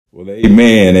Well,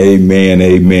 amen, amen,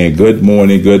 amen. Good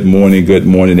morning,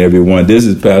 everyone. This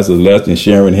is Pastor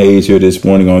Lester&Sharon Hayes here this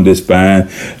morning on this fine,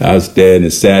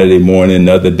 outstanding Saturday morning,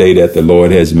 another day that the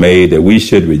Lord has made, that we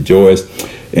should rejoice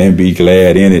and be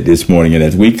glad in it this morning. And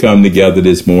as we come together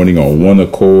this morning on one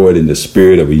accord in the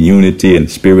spirit of unity and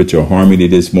spiritual harmony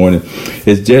this morning,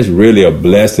 it's just really a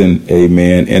blessing,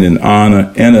 amen, and an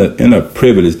honor and a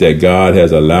privilege that God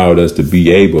has allowed us to be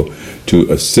able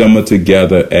to assemble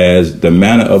together as the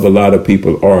manner of a lot of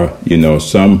people are. You know,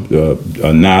 some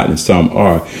are not and some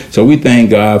are. So we thank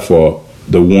God for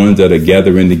the ones that are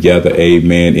gathering together,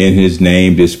 amen, in his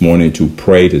name this morning to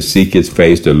pray, to seek his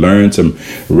face, to learn some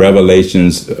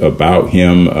revelations about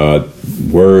him,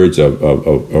 words of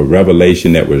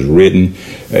revelation that was written,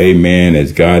 amen,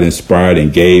 as God inspired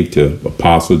and gave to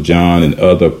Apostle John and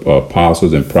other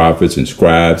apostles and prophets and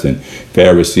scribes and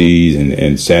Pharisees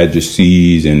and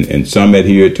Sadducees, and some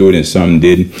adhered to it and some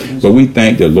didn't. But we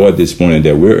thank the Lord this morning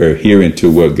that we're adhering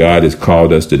to what God has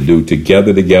called us to do, to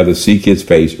gather together, seek his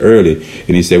face early.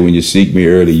 And he said, when you seek me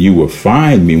early, you will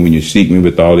find me when you seek me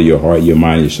with all of your heart, your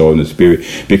mind, your soul, and the spirit,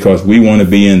 because we want to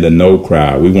be in the know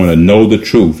crowd. We want to know the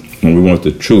truth. And we want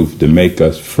the truth to make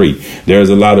us free. There's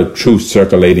a lot of truth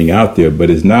circulating out there, but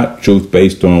it's not truth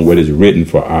based on what is written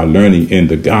for our learning in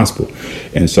the gospel.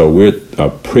 And so we're a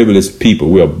privileged people.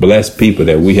 We're blessed people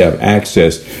that we have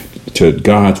access to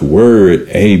God's word,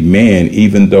 amen.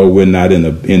 Even though we're not in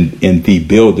the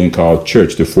building called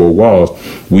church, the four walls,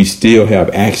 we still have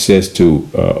access to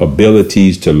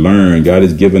abilities to learn. God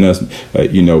has given us,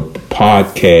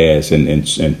 podcasts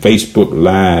and Facebook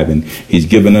Live, and he's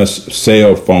given us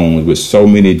cell phones with so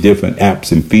many different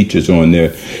apps and features on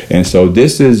there. And so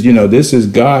this is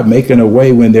God making a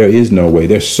way when there is no way.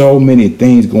 There's so many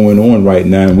things going on right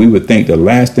now, and we would think the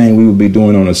last thing we would be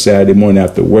doing on a Saturday morning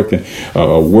after working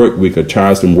a work week, a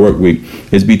tiresome work week,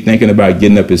 is be thinking about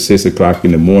getting up at 6 o'clock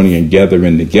in the morning and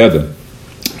gathering together.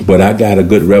 But I got a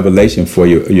good revelation for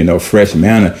you, fresh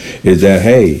manna, is that,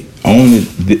 hey, only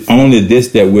this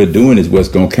that we're doing is what's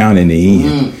going to count in the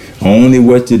end. Only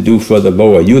what to do for the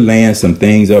Lord. You're laying some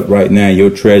things up right now,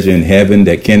 your treasure in heaven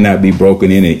that cannot be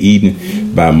broken in and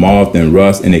eaten by moth and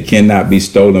rust, and it cannot be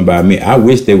stolen by me. I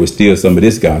wish they would steal some of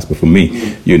this gospel for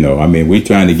me. We're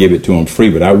trying to give it to them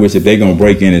free, but I wish if they're going to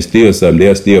break in and steal something,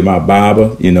 they'll steal my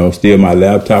Bible, steal my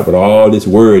laptop with all this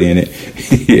word in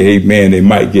it. Amen. They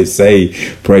might get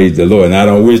saved. Praise the Lord. And I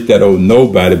don't wish that on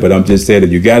nobody, but I'm just saying,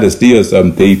 if you got to steal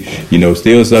something, thief,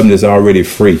 steal something that's already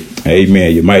free.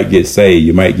 Amen. You might get saved.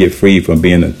 You might get free from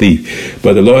being a thief.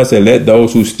 But the Lord said, let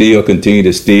those who steal continue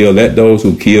to steal. Let those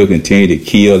who kill continue to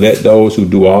kill. Let those who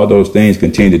do all those things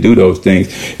continue to do those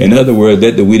things. In other words,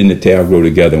 let the wheat and the tare grow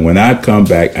together. When I come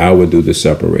back, I will do the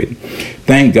separating.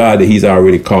 Thank God that he's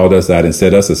already called us out and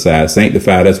set us aside,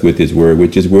 sanctified us with his word,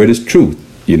 which his word is truth.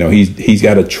 He's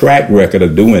got a track record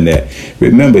of doing that.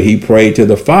 Remember, he prayed to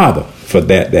the Father for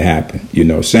that to happen.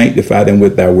 Sanctify them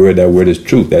with thy word. That word is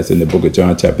truth. That's in the book of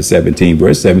John chapter 17,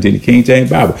 verse 17, the King James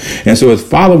Bible. And so as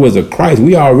followers of Christ,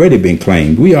 we already been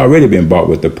claimed. We already been bought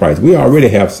with the price. We already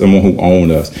have someone who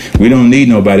owns us. We don't need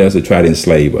nobody else to try to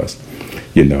enslave us.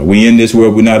 We in this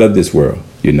world, we're not of this world.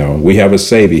 We have a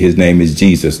Savior. His name is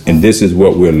Jesus. And this is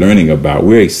what we're learning about.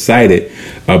 We're excited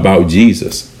about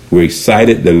Jesus. We're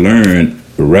excited to learn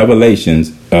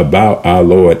revelations about our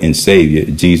Lord and Savior,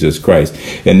 Jesus Christ.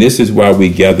 And this is why we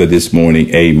gather this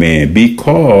morning, amen,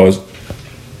 because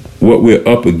what we're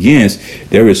up against,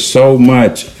 there is so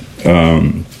much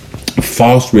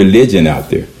false religion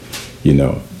out there,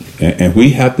 and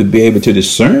we have to be able to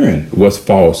discern what's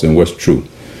false and what's true.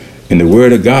 And the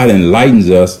word of God enlightens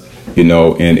us,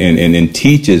 and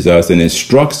teaches us and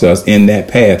instructs us in that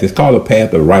path. It's called a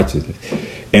path of righteousness.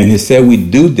 And he said we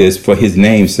do this for his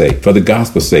name's sake, for the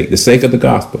gospel's sake, the sake of the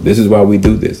gospel. This is why we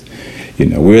do this.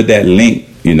 We're that link,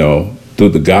 through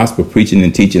the gospel, preaching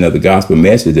and teaching of the gospel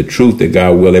message, the truth that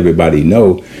God will everybody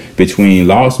know, between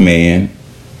lost man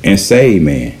and saved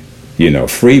man,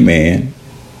 free man,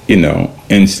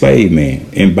 enslaved man,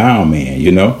 and bound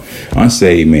man,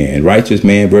 unsaved man, righteous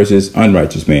man versus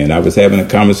unrighteous man. I was having a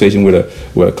conversation with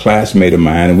a classmate of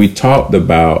mine, and we talked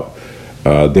about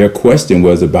their question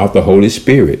was about the Holy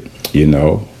Spirit.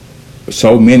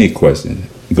 So many questions.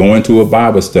 Going to a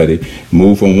Bible study,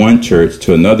 move from one church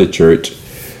to another church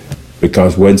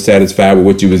because wasn't satisfied with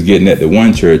what you was getting at the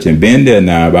one church, and been there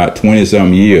now about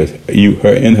 20-some years,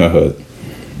 her and her husband.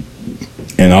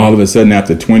 And all of a sudden,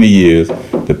 after 20 years,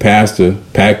 the pastor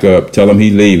pack up, tell him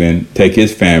he's leaving, take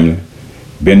his family,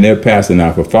 been their pastor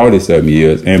now for 40-some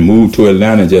years, and move to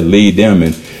Atlanta and just lead them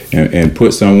and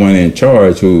put someone in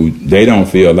charge who they don't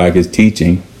feel like is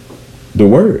teaching the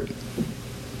word.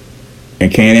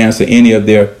 and can't answer any of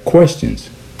their questions.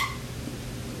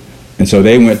 And so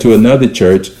they went to another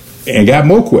church and got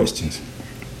more questions.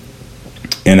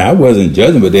 And I wasn't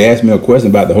judging, but they asked me a question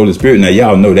about the Holy Spirit. Now,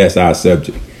 y'all know that's our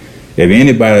subject. If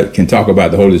anybody can talk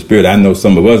about the Holy Spirit, I know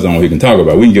some of us on here can talk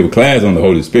about it. We can give a class on the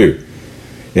Holy Spirit.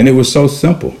 And it was so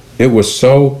simple. It was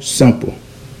so simple.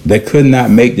 They could not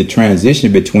make the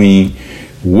transition between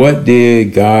what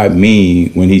did God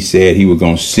mean when he said he was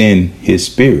going to send his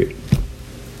Spirit.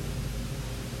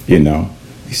 You know,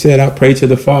 he said, I pray to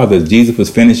the Father. Jesus was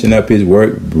finishing up his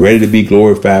work, ready to be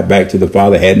glorified back to the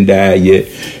Father, hadn't died yet.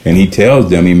 And he tells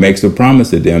them, he makes a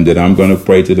promise to them that I'm going to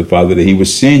pray to the Father that he will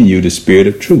send you the Spirit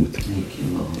of truth.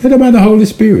 What about the Holy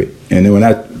Spirit? And then when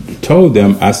I told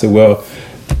them, I said, well,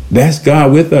 that's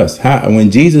God with us. When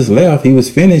Jesus left, he was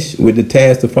finished with the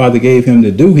task the Father gave him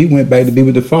to do. He went back to be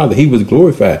with the Father. He was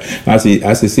glorified. I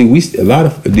said, see, a lot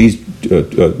of these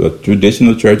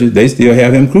traditional churches, they still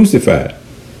have him crucified.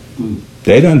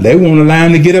 They won't allow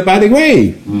him to get up out of the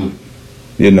grave.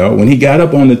 You know, when he got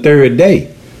up on the third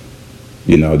day,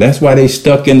 you know, that's why they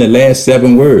stuck in the last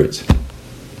 7 words.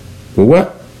 But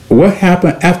what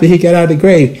happened after he got out of the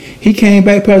grave? He came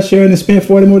back, Pastor Sharon, and spent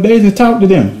 40 more days and talked to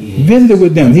them, visited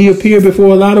with them. He appeared before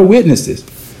a lot of witnesses.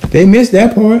 They missed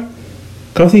that part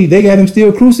because they got him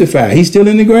still crucified. He's still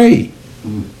in the grave.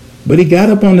 But he got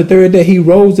up on the third day. He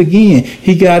rose again.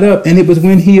 He got up, and it was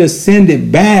when he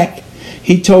ascended back.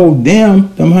 He told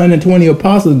them 120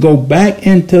 apostles, go back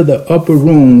into the upper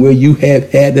room where you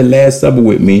have had the Last Supper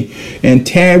with me and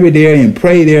tarry there and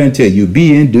pray there until you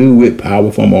be endued with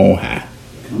power from on high.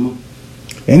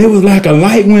 And it was like a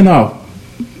light went off.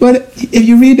 But if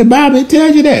you read the Bible, it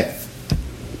tells you that.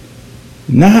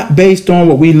 Not based on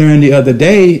what we learned the other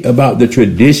day about the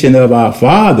tradition of our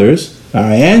fathers,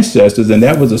 our ancestors, and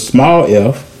that was a small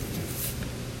f.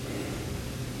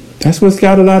 That's what's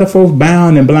got a lot of folks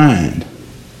bound and blind.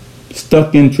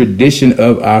 Stuck in tradition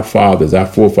of our fathers, our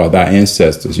forefathers, our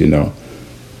ancestors, you know.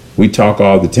 We talk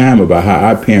all the time about how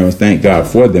our parents, thank God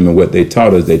for them and what they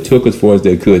taught us. They took us for as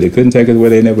they could. They couldn't take us where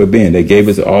they never been. They gave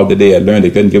us all that they had learned.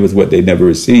 They couldn't give us what they never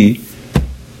received.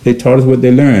 They taught us what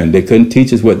they learned. They couldn't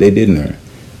teach us what they didn't learn.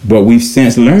 But we've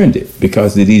since learned it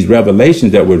because of these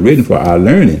revelations that were written for our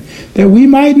learning, that we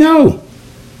might know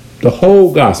the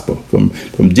whole gospel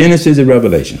from Genesis to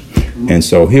Revelation. And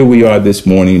so here we are this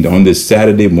morning, on this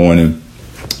Saturday morning.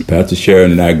 Pastor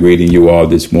Sharon and I greeting you all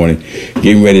this morning,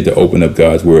 getting ready to open up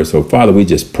God's word. So, Father, we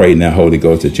just pray now, Holy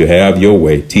Ghost, that you have your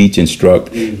way. Teach,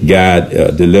 instruct,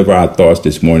 guide, deliver our thoughts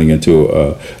this morning into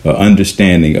an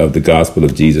understanding of the gospel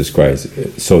of Jesus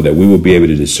Christ, so that we will be able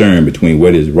to discern between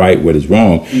what is right, what is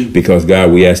wrong. Because,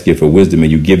 God, we ask you for wisdom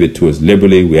and you give it to us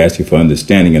liberally. We ask you for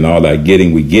understanding, and all our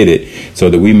getting, we get it,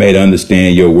 so that we may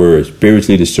understand your word,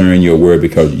 spiritually discern your word,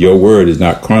 because your word is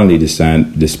not carnally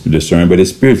discerned, but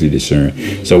it's spiritually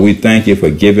discerned. So we thank you for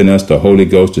giving us the Holy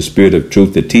Ghost, the Spirit of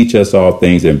truth, to teach us all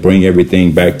things and bring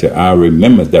everything back to our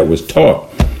remembrance that was taught,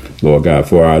 Lord God,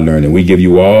 for our learning. We give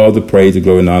you all the praise, the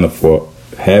glory, and honor for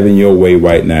having your way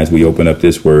right now as we open up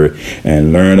this word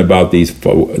and learn about these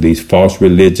false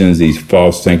religions, these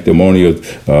false sanctimonial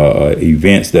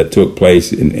events that took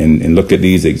place, and look at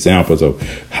these examples of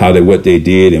what they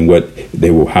did and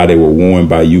how they were warned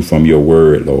by you from your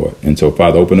word, Lord. And so,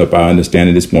 Father, open up our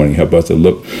understanding this morning. Help us to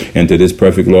look into this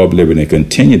perfect law of liberty and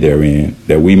continue therein,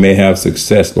 that we may have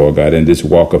success, Lord God, in this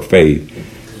walk of faith.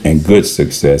 And good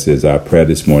success is our prayer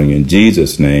this morning in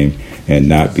Jesus' name, and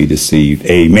not be deceived.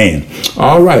 Amen.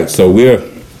 All right. So we're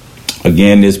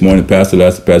again this morning, Pastor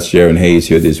Lester, Pastor Sharon Hayes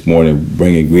here this morning,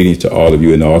 bringing greetings to all of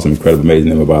you in the awesome, incredible, amazing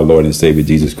name of our Lord and Savior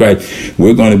Jesus Christ.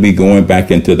 We're going to be going back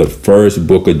into the first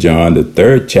book of John, the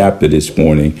 3rd chapter this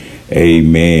morning.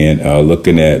 Amen.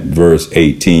 Looking at verse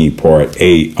 18, part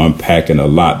 8, unpacking a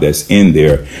lot that's in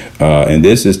there. And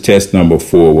this is test number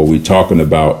 4, where we're talking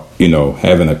about,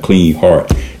 having a clean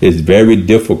heart. It's very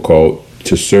difficult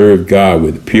to serve God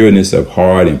with pureness of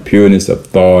heart and pureness of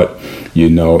thought,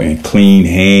 and clean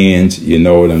hands, you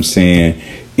know what I'm saying,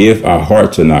 if our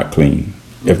hearts are not clean,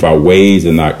 if our ways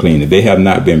are not clean, if they have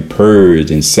not been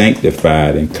purged and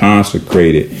sanctified and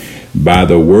consecrated by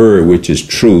the word, which is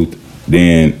truth,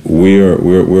 then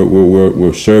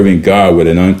we're serving God with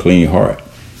an unclean heart.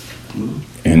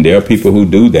 And there are people who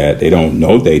do that. They don't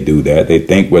know they do that. They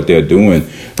think what they're doing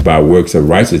by works of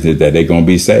righteousness, that they're going to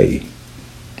be saved.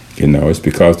 It's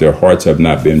because their hearts have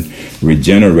not been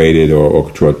regenerated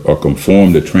or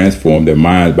conformed or transformed their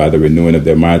minds by the renewing of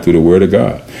their mind through the Word of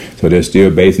God. So they're still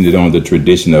basing it on the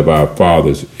tradition of our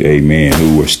fathers, amen,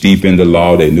 who were steeped in the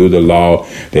law. They knew the law.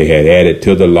 They had added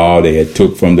to the law. They had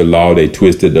took from the law. They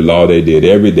twisted the law.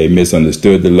 They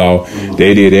misunderstood the law.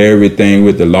 They did everything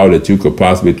with the law that you could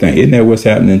possibly think. Isn't that what's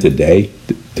happening today?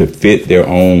 To fit their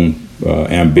own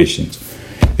ambitions.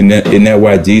 Isn't that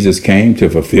why Jesus came? To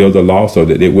fulfill the law so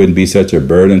that it wouldn't be such a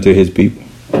burden to his people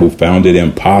who found it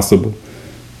impossible.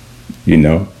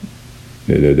 The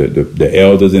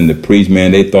elders and the priests,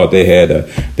 man, they thought they had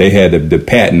the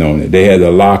patent on it. They had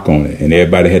the lock on it, and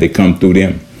everybody had to come through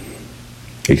them.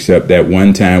 Except that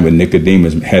one time when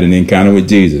Nicodemus had an encounter with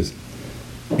Jesus,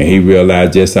 and he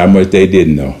realized just how much they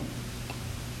didn't know.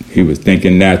 He was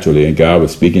thinking naturally, and God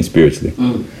was speaking spiritually.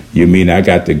 You mean I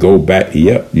got to go back?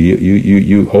 Yep.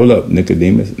 You hold up,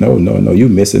 Nicodemus. No. You're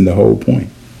missing the whole point.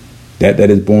 That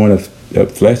is born of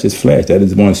flesh is flesh. That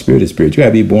is born of spirit is spirit. You got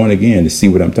to be born again to see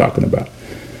what I'm talking about.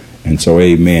 And so,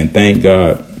 amen. Thank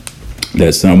God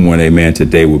that someone, amen,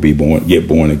 today will get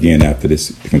born again after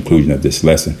this conclusion of this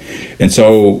lesson. And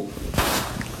so,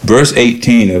 verse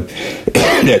 18 of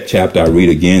that chapter I read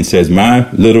again says, "My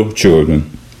little children,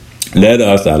 let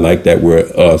us," I like that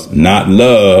word, us, "not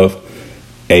love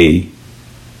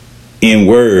in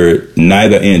word,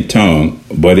 neither in tongue,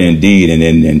 but in deed and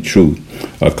in truth.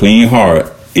 A clean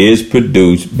heart is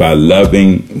produced by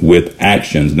loving with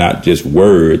actions, not just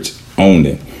words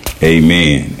only."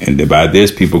 Amen. And by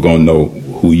this, people going to know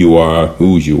who you are,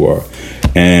 whose you are.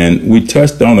 And we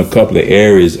touched on a couple of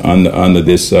areas under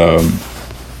this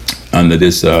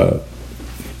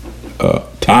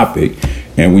topic.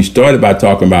 And we started by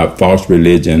talking about false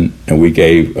religion, and we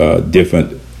gave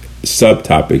different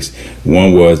subtopics.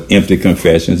 One was empty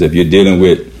confessions. If you're dealing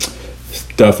with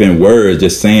stuff in words,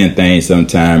 just saying things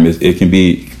sometimes, it can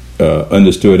be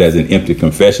understood as an empty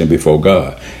confession before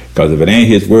God. Because if it ain't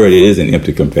his word, it is an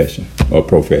empty confession or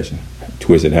profession.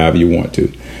 Twist it however you want to.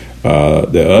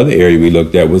 The other area we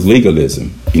looked at was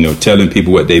legalism. Telling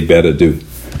people what they better do.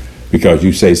 Because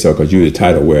you say so, because you're the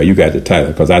title wearer. You got the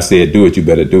title. Because I said do it, you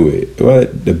better do it. Well,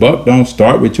 the buck don't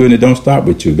start with you and it don't stop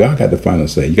with you. God got the final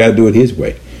say. You got to do it his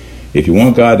way. If you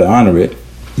want God to honor it,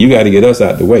 you got to get us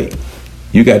out the way.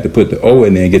 You got to put the O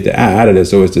in there and get the I out of there,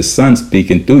 so it's the Son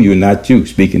speaking through you, not you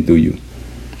speaking through you.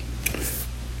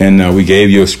 And we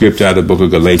gave you a scripture out of the book of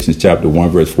Galatians chapter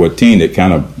 1 verse 14 that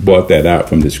kind of brought that out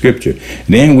from the scripture. And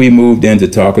then we moved into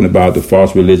talking about the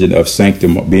false religion of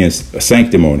being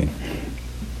sanctimony.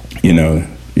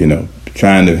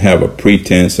 Trying to have a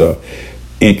pretense of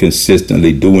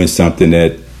inconsistently doing something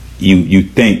that you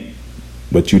think,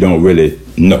 but you don't really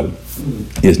know.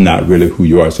 It's not really who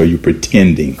you are, so you're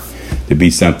pretending to be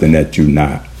something that you're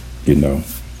not,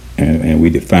 and we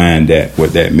defined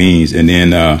what that means. And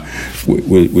then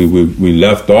we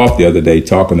left off the other day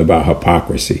talking about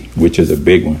hypocrisy, which is a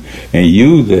big one. And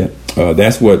usually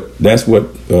that's what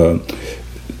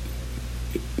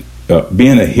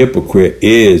being a hypocrite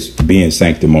is, being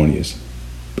sanctimonious,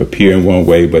 appearing one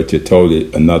way but you're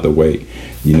totally another way.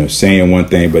 Saying one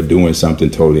thing but doing something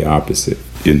totally opposite.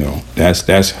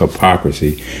 That's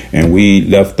hypocrisy. And we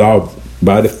left off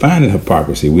by defining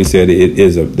hypocrisy. We said it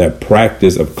is that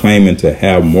practice of claiming to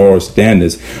have moral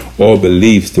standards or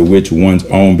beliefs to which one's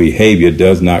own behavior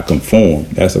does not conform.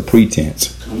 That's a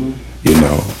pretense.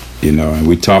 And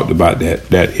we talked about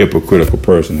that hypocritical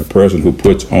person, a person who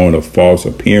puts on a false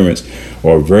appearance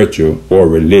or virtue or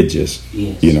religious,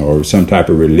 or some type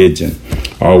of religion,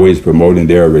 always promoting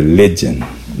their religion,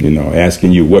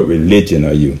 asking you, what religion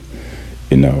are you?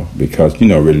 Because,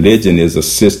 religion is a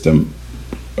system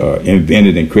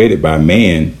invented and created by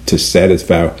man to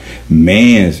satisfy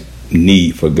man's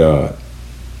need for God.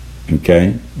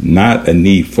 Okay? Not a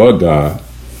need for God,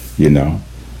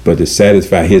 but to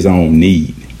satisfy his own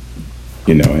need.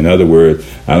 In other words,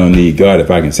 I don't need God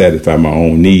if I can satisfy my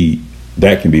own need.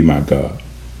 That can be my God.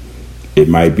 It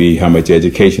might be how much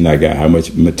education I got, how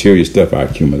much material stuff I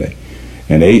accumulate.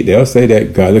 And they'll say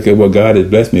that, God, look at what God has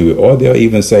blessed me with. Or they'll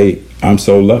even say, I'm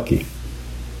so lucky.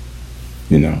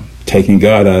 Taking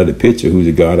God out of the picture, who's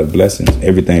the God of blessings.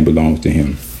 Everything belongs to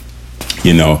him.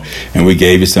 And we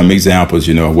gave you some examples,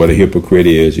 of what a hypocrite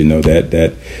is.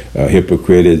 That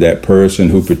hypocrite is that person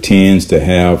who pretends to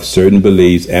have certain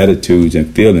beliefs, attitudes,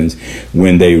 and feelings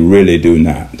when they really do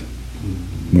not.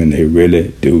 When they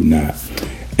really do not.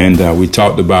 And we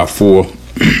talked about 4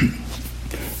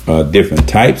 different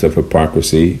types of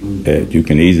hypocrisy. You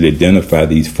can easily identify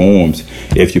these forms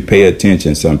if you pay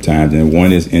attention sometimes. And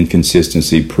one is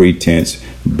inconsistency, pretense,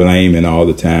 blaming all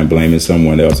the time, blaming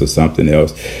someone else or something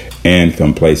else, and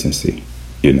complacency.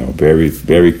 Very,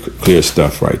 very clear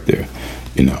stuff right there,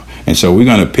 And so we're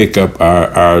going to pick up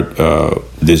our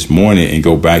this morning and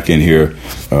go back in here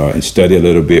and study a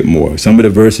little bit more. Some of the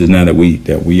verses now that we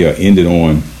ended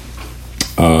on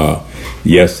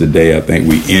yesterday. I think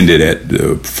we ended at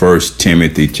the 1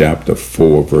 Timothy chapter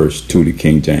 4, verse 2, the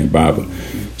King James Bible.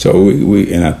 So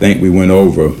and I think we went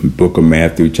over book of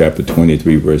Matthew chapter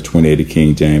 23, verse 28, the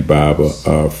King James Bible.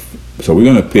 So we're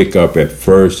going to pick up at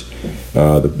first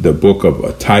the book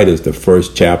of Titus, the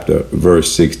first chapter,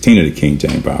 verse 16 of the King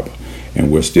James Bible.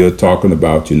 And we're still talking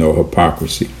about,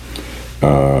 hypocrisy.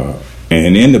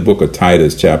 And in the book of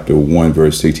Titus, chapter 1,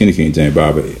 verse 16 of the King James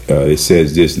Bible, it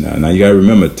says this now. Now, you got to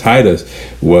remember, Titus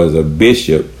was a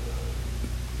bishop,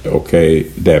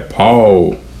 that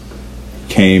Paul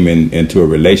came into a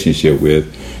relationship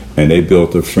with, and they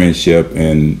built a friendship,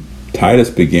 and Titus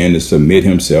began to submit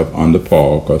himself under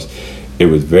Paul because it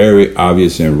was very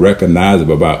obvious and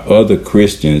recognizable about other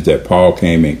Christians that Paul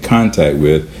came in contact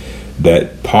with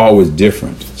that Paul was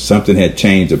different. Something had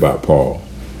changed about Paul,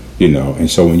 And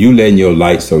so when you letting your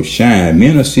light so shine,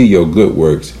 men will see your good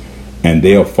works and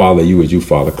they'll follow you as you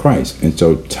follow Christ. And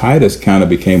so Titus kind of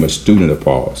became a student of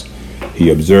Paul's. He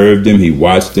observed him, he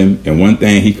watched him, and one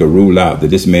thing he could rule out, that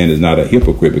this man is not a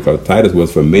hypocrite, because Titus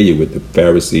was familiar with the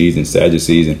Pharisees and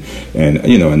Sadducees and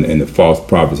the false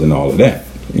prophets and all of that,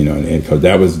 and because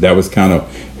that was kind of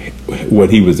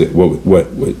what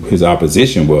his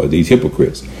opposition was, these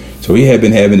hypocrites. So he had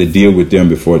been having to deal with them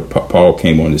before Paul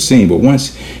came on the scene. But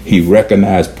once he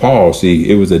recognized Paul, see,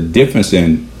 it was a difference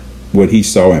in what he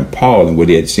saw in Paul and what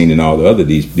he had seen in all the other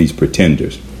these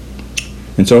pretenders.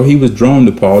 And so he was drawn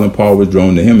to Paul, and Paul was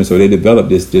drawn to him, and so they developed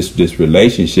this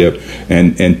relationship.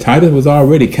 And Titus was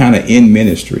already kind of in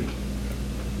ministry,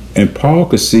 and Paul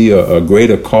could see a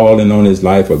greater calling on his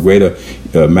life, a greater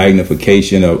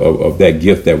magnification of that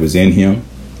gift that was in him.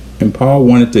 And Paul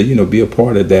wanted to, be a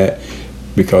part of that,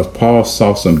 because Paul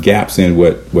saw some gaps in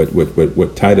what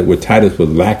Titus was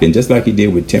lacking, just like he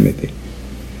did with Timothy.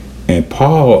 And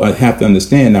Paul, I have to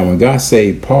understand now, when God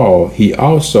saved Paul, he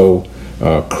also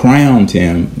crowned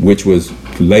him, which was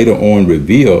later on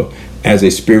revealed as a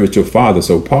spiritual father.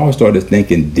 So Paul started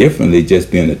thinking differently,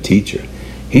 just being a teacher.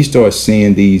 He started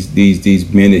seeing these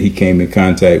men that he came in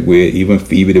contact with, even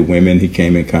the women he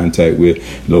came in contact with,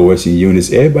 Lois and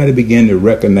Eunice. Everybody began to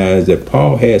recognize that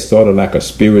Paul had sort of like a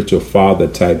spiritual father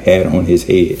type hat on his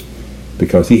head,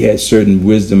 because he had certain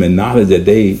wisdom and knowledge that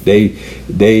they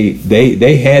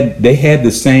had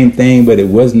the same thing, but it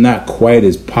was not quite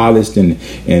as polished and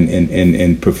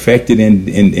perfected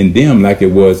in them like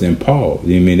it was in Paul. I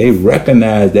mean, they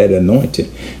recognized that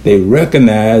anointing. They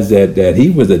recognized that he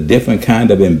was a different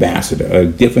kind of ambassador, a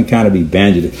different kind of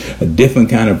evangelist, a different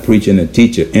kind of preacher and a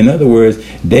teacher. In other words,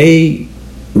 they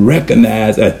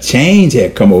recognized a change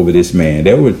had come over this man.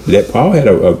 That Paul had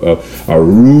a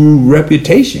rude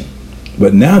reputation.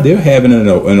 But now they're having an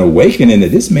awakening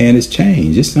that this man has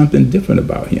changed. There's something different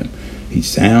about him. He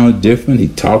sounds different. He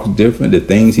talks different. The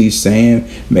things he's saying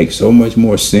make so much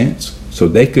more sense. So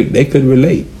they could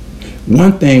relate.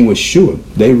 One thing was sure.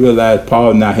 They realized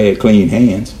Paul now had clean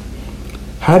hands.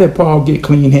 How did Paul get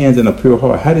clean hands and a pure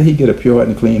heart? How did he get a pure heart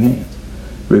and clean hands?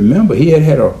 Remember, he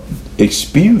had a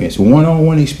experience,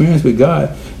 one-on-one experience with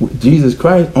God, with Jesus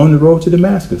Christ, on the road to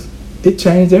Damascus. It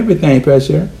changed everything,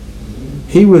 Pastor Sharon.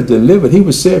 He was delivered. He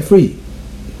was set free.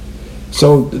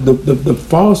 So the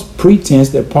false pretense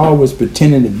that Paul was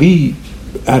pretending to be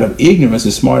out of ignorance,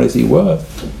 as smart as he was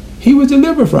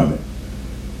delivered from it.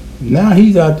 Now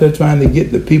he's out there trying to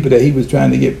get the people that he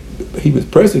was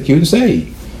persecuting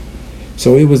saved.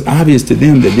 So it was obvious to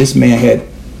them that this man had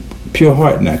pure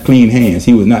heart, not clean hands.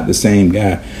 He was not the same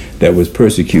guy that was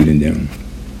persecuting them.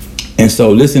 And so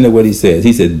listen to what he says.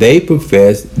 He said, they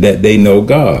profess that they know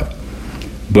God,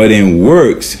 but in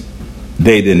works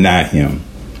they deny him,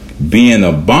 being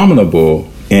abominable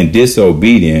and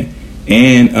disobedient,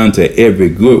 and unto every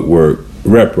good work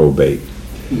reprobate.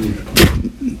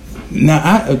 Now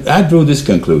I drew this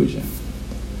conclusion.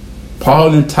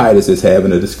 Paul and Titus is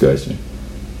having a discussion,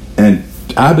 and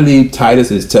I believe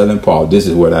Titus is telling Paul, this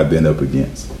is what I've been up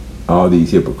against. All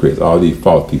these hypocrites, all these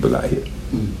false people out here.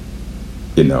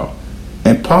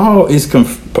 And Paul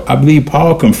I believe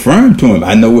Paul confirmed to him,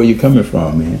 I know where you're coming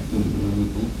from, man.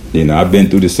 I've been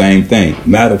through the same thing.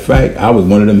 Matter of fact, I was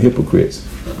one of them hypocrites.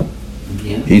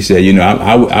 Yeah. He said,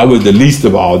 I was the least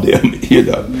of all them,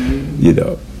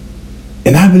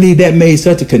 And I believe that made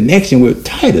such a connection with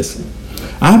Titus.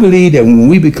 I believe that when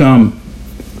we become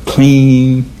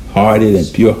clean-hearted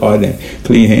and pure-hearted and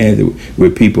clean hands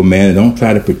with people, man, don't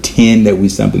try to pretend that we're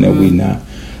something that we're not.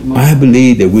 I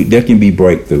believe that there can be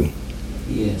breakthrough.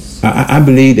 Yes. I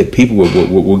believe that people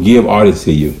will give audience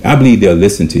to you. I believe they'll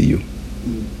listen to you.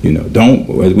 You know, don't,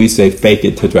 as we say, fake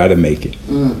it to try to make it.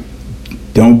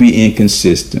 Don't be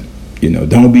inconsistent. You know,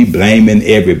 don't be blaming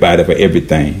everybody for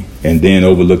everything and then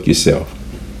overlook yourself.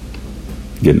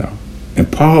 You know,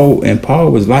 and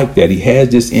Paul was like that. He has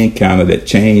this encounter that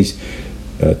changed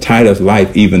Titus'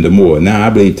 life even the more. Now I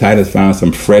believe Titus found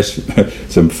some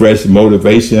fresh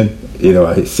motivation. You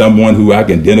know, someone who I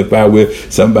can identify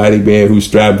with, somebody, man, who's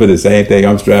striving for the same thing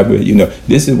I'm striving for. You know,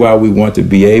 this is why we want to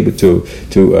be able to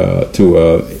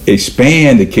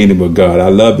expand the kingdom of God. I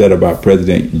love that about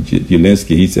President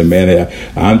Zelensky. He said, man,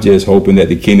 I'm just hoping that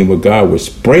the kingdom of God will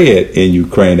spread in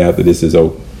Ukraine after this is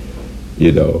over.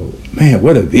 You know, man,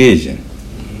 what a vision.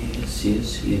 Yes.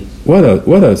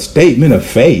 What a statement of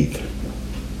faith.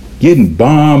 Getting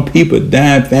bombed, people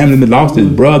dying, family lost his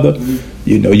brother.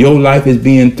 You know, your life is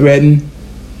being threatened,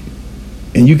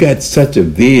 and you got such a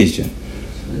vision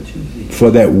for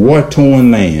that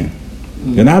war-torn land.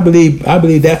 And I believe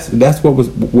that's what was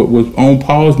on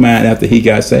Paul's mind after he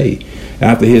got saved.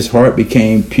 After his heart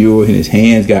became pure and his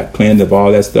hands got cleansed of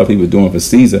all that stuff he was doing for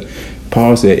Caesar,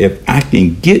 Paul said, if I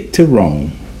can get to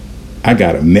Rome, I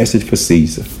got a message for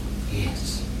Caesar.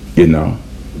 Yes. You know,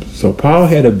 so Paul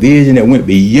had a vision that went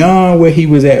beyond where he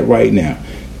was at right now.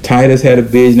 Titus had a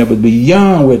vision that was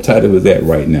beyond where Titus was at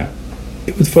right now.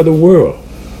 It was for the world,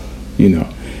 you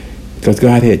know, because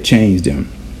God had changed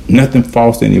him. Nothing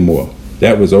false anymore.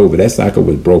 That was over. That cycle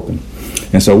was broken.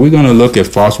 And so we're going to look at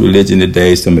false religion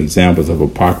today, some examples of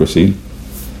hypocrisy.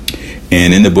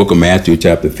 And in the book of Matthew,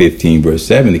 chapter 15, verse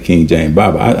 7, the King James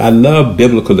Bible, I love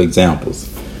biblical examples.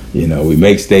 You know, we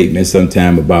make statements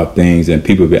sometimes about things, and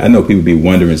I know people be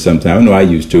wondering sometimes. I know I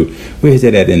used to. Where is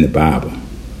that at in the Bible?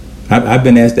 I've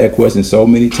been asked that question so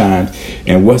many times,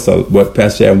 and what's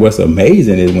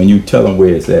amazing is when you tell them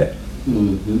where it's at,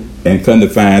 and come to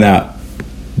find out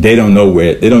they don't know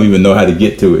where. They don't even know how to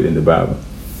get to it in the Bible.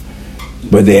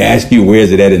 But they ask you where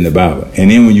is it at in the Bible,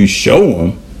 and then when you show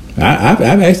them, I've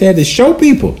actually had to show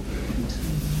people.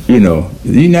 You know,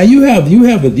 you have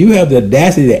the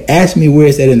audacity to ask me where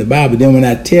it's at in the Bible. Then when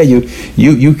I tell you,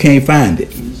 you can't find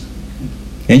it,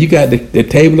 and you got the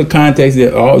table of contents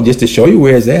all just to show you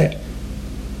where it's at.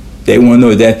 They want to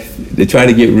know that. They try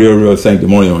to get real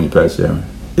sanctimonial on you, Pastor Sharon.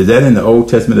 Is that in the Old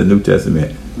Testament or New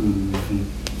Testament?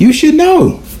 You should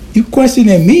know. You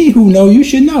questioning me who know, you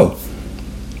should know.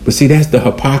 But see, that's the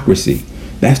hypocrisy.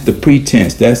 That's the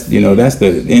pretense. That's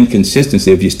the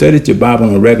inconsistency. If you studied your Bible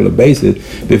on a regular basis,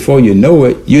 before you know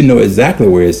it, you know exactly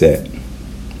where it's at.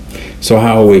 So I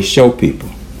always show people.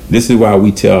 This is why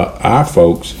we tell our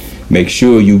folks, make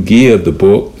sure you give the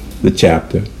book, the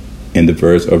chapter, and the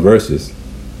verse or verses,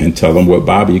 and tell them what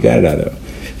Bible you got it out of.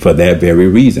 For that very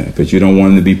reason, because you don't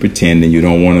want them to be pretending, you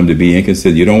don't want them to be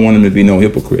inconsistent, you don't want them to be no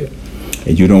hypocrite,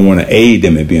 and you don't want to aid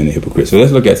them in being a hypocrite. So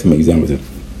let's look at some examples.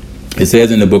 It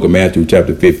says in the book of Matthew,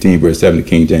 chapter 15, verse 7, the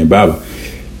King James Bible,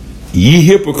 ye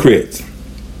hypocrites,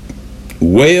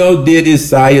 well did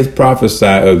Isaiah prophesy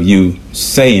of you,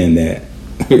 saying that,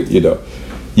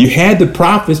 you had the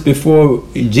prophets before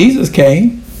Jesus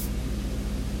came.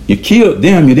 You killed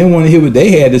them. You didn't want to hear what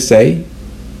they had to say,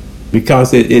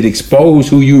 because it exposed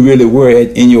who you really were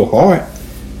in your heart.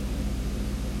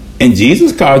 And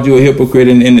Jesus called you a hypocrite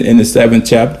in the 7th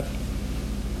chapter.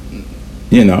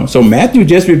 So Matthew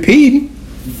just repeating,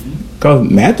 because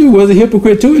Matthew was a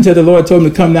hypocrite too until the Lord told him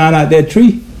to come down out that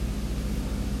tree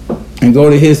and go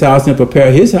to his house and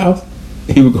prepare his house.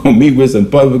 He was going to meet with some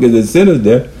publicans and sinners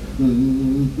there.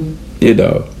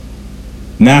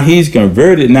 Now he's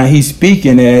converted. Now he's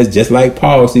speaking as just like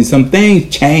Paul. See, some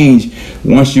things change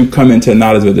once you come into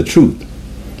knowledge of the truth.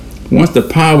 Once the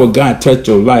power of God touches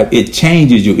your life, it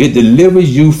changes you. It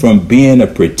delivers you from being a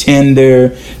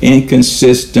pretender,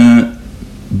 inconsistent,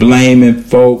 blaming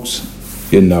folks,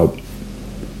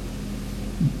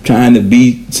 trying to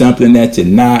be something that you're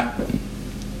not.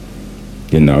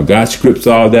 God strips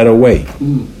all that away.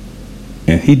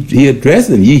 And he addressed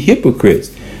them, ye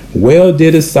hypocrites. Well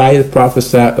did Isaiah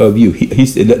prophesy of you. He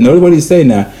said, notice what he say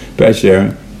now, Pastor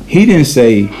Sharon. He didn't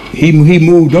say, he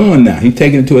moved on now. He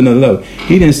taken it to another level.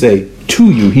 He didn't say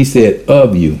to you, he said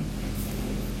of you.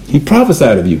 He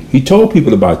prophesied of you. He told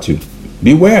people about you.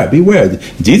 Beware.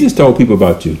 Jesus told people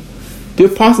about you. The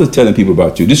apostles telling people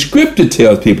about you. The scripture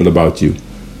tells people about you.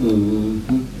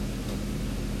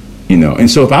 And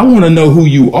so if I want to know who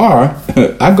you are,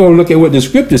 I go look at what the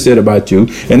scripture said about you,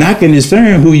 and I can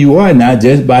discern who you are now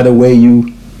just by the way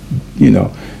you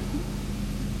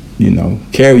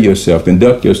carry yourself,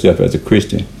 conduct yourself as a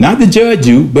Christian. Not to judge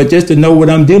you, but just to know what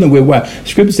I'm dealing with. Why?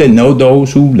 Scripture said, know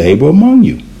those who labor among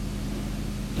you.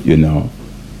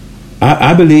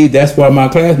 I believe that's why my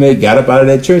classmates got up out of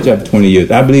that church after 20 years.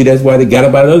 I believe that's why they got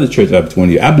up out of other church after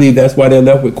 20 years. I believe that's why they're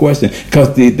left with questions,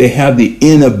 because they have the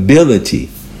inability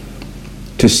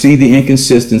to see the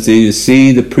inconsistency, to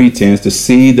see the pretense, to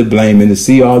see the blaming, to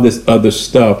see all this other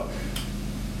stuff.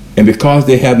 And because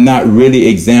they have not really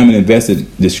examined and invested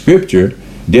the scripture,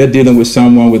 they're dealing with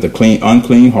someone with a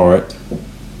unclean heart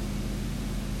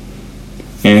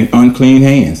and unclean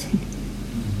hands.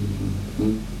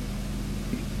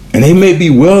 And they may be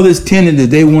well as tended as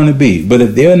they want to be, but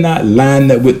if they're not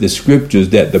lined up with the scriptures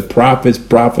that the prophets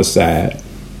prophesied,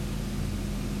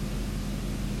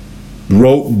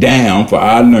 wrote down for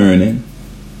our learning,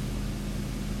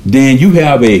 then you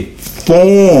have a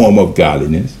form of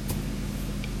godliness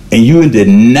and you're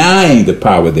denying the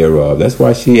power thereof. That's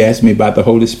why she asked me about the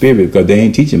Holy Spirit, because they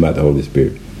ain't teaching about the Holy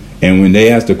Spirit. And when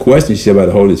they asked the question, she said about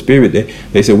the Holy Spirit,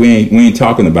 they said, we ain't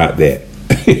talking about that.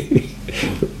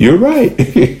 You're right.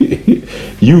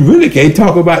 You really can't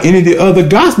talk about any of the other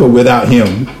gospel without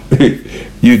him.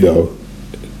 You know.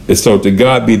 And so to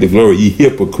God be the glory, ye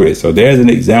hypocrites. So there's an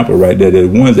example right there. The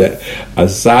ones that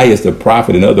Isaiah the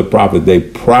prophet and other prophets, they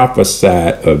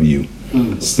prophesied of you,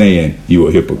 saying you're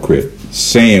a hypocrite,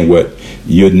 saying what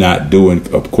you're not doing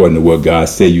according to what God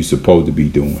said you're supposed to be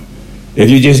doing. If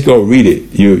you just go read it,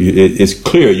 it's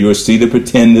clear. You'll see the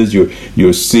pretenders.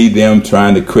 You'll see them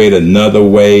trying to create another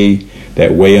way,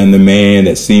 that way unto man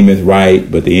that seemeth right,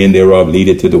 but the end thereof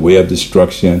leadeth to the way of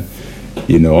destruction.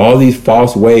 You know, all these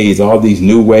false ways, all these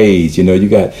new ways. You know, you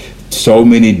got so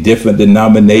many different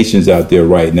denominations out there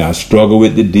right now. Struggle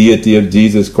with the deity of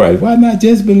Jesus Christ. Why not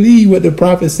just believe what the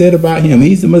prophet said about him?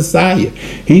 He's the Messiah.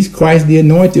 He's Christ, the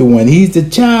anointed one. He's the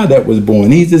child that was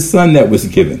born. He's the son that was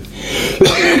given.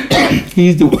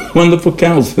 He's the wonderful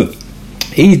counselor.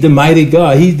 He's the mighty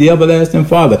God. He's the everlasting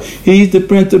Father. He's the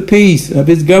Prince of Peace. Of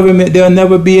his government, there'll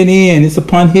never be an end. It's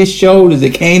upon his shoulders.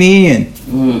 It can't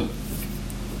end.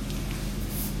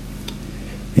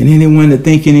 And anyone that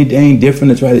think anything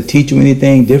different, to try to teach you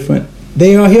anything different,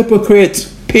 they are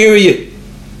hypocrites, period.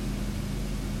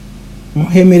 Don't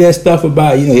hear me that stuff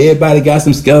about, you know, everybody got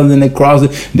some skeletons in their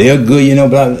closet, they're good, you know,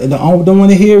 but I don't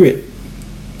want to hear it.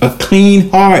 A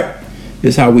clean heart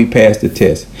is how we pass the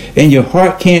test. And your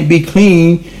heart can't be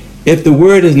clean if the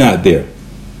word is not there.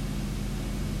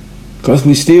 Because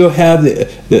we still have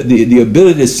the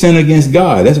ability to sin against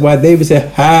God. That's why David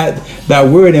said, hide thy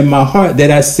word in my heart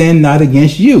that I sin not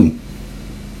against you.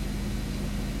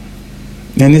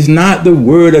 And it's not the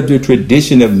word of the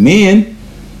tradition of men,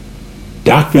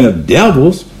 doctrine of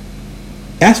devils.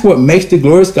 That's what makes the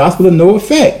glorious gospel of no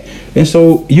effect. And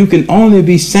so you can only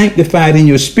be sanctified in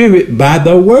your spirit by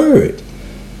the word.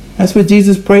 That's what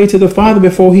Jesus prayed to the Father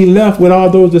before he left with all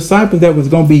those disciples that was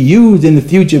going to be used in the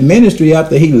future ministry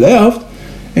after he left.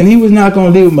 And he was not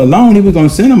going to leave them alone. He was going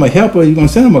to send them a helper. He was going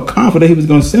to send them a comforter. He was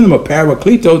going to send them a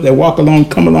paracletos that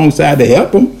come alongside to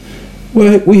help them.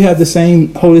 Well, we have the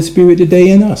same Holy Spirit today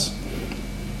in us.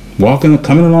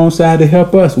 Coming alongside to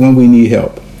help us when we need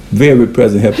help. Very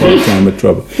present help in time of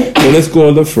trouble. So let's go a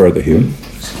little further here.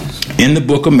 In the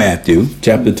book of Matthew,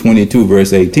 chapter 22,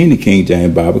 verse 18, the King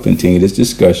James Bible continued this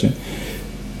discussion.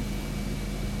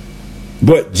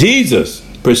 But Jesus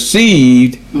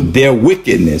perceived their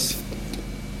wickedness.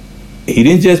 He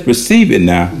didn't just perceive it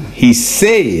now. He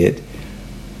said,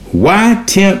 why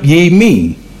tempt ye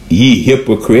me, ye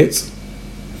hypocrites?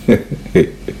 I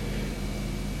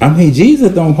mean,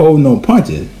 Jesus don't hold no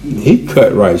punches. He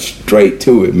cut right straight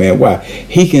to it, man. Why?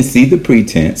 He can see the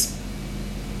pretense.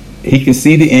 He can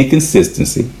see the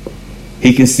inconsistency.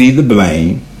 He can see the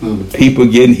blame. People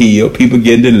getting healed. People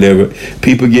getting delivered.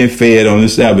 People getting fed on the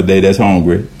Sabbath day that's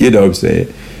hungry. You know what I'm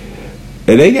saying?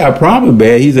 And they got problems,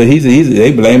 man.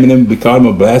 They blaming him because I'm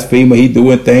a blasphemer. He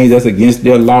doing things that's against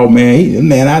their law,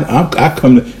 man. I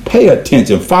come to pay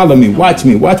attention. Follow me. Watch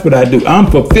what I do. I'm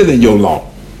fulfilling your law.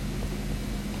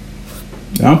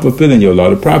 I'm fulfilling your law.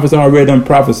 The prophets already done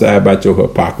prophesied about your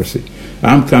hypocrisy.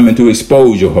 I'm coming to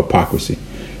expose your hypocrisy.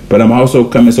 But I'm also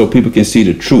coming so people can see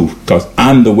the truth, because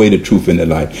I'm the way, the truth, and the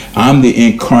life. I'm the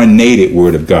incarnated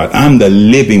word of God. I'm the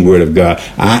living word of God.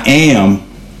 I am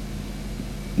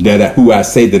who I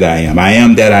say that I am. I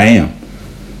am that I am.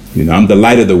 You know, I'm the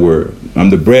light of the word. I'm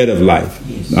the bread of life.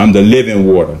 Yes. I'm the living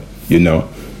water. You know,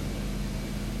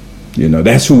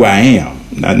 that's who I am.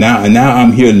 Now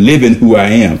I'm here living who I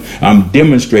am. I'm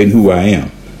demonstrating who I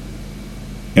am.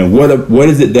 And what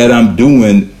is it that I'm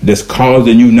doing that's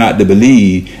causing you not to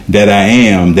believe that I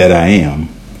am that I am?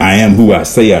 I am who I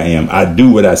say I am. I do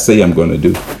what I say I'm going to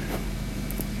do.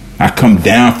 I come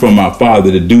down from my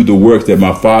Father to do the works that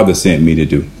my Father sent me to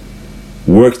do.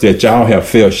 Works that y'all have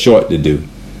fell short to do.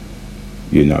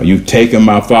 You know, you've taken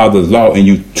my father's law and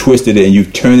you twisted it and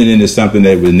you've turned it into something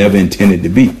that was never intended to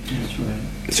be. That's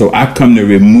right. So I come to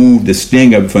remove the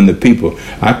sting of it from the people.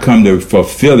 I come to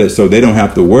fulfill it so they don't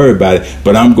have to worry about it.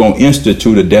 But I'm going to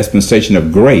institute a dispensation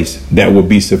of grace that will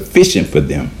be sufficient for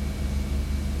them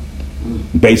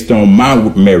based on my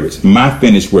merits, my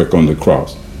finished work on the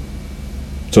cross.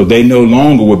 So they no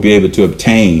longer will be able to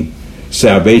obtain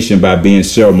salvation by being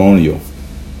ceremonial,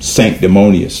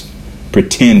 sanctimonious,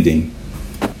 pretending,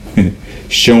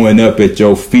 showing up at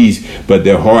your feast, but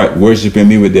their heart worshiping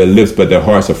me with their lips, but their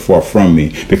hearts are far from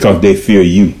me because they fear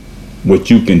you, what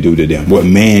you can do to them, what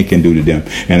man can do to them.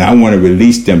 And I want to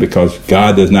release them because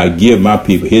God does not give my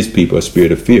people, his people, a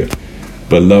spirit of fear,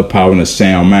 but love, power, and a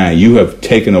sound mind. You have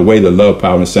taken away the love,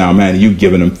 power, and sound mind, and you've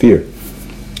given them fear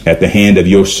at the hand of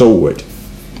your sword.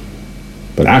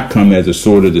 But I come as a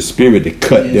sword of the Spirit to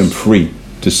cut them free,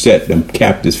 to set them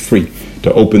captives free,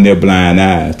 to open their blind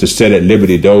eyes, to set at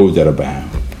liberty those that are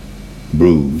bound,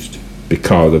 bruised,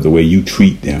 because of the way you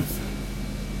treat them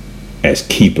as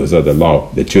keepers of the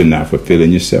law that you're not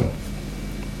fulfilling yourself,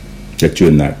 that you're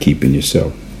not keeping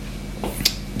yourself.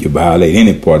 You violate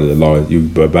any part of the law, you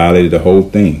violated the whole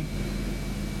thing.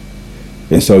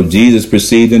 And so Jesus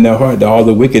perceived in their heart all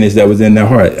the wickedness that was in their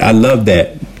heart. I love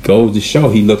that. Goes to show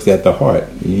he looks at the heart.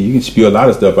 You can spew a lot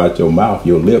of stuff out your mouth,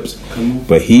 your lips,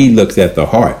 but he looks at the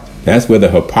heart. That's where the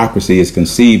hypocrisy is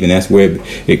conceived, and that's where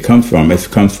it comes from. It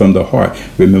comes from the heart.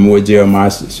 Remember what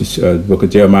book of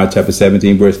Jeremiah chapter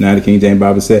 17, verse 9, the King James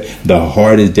Bible said, the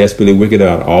heart is desperately wicked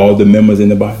out of all the members in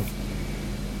the body.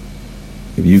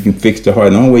 If you can fix the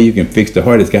heart, the only way you can fix the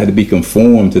heart, it's got to be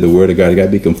conformed to the word of God. It's got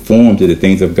to be conformed to the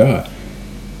things of God.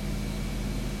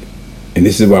 And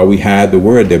this is why we hide the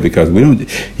word there, because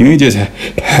you ain't just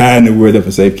hiding the word there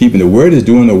for safekeeping. The word is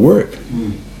doing the work.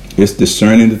 It's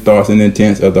discerning the thoughts and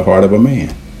intents of the heart of a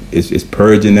man. It's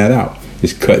purging that out.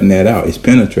 It's cutting that out. It's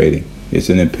penetrating. It's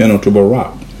an impenetrable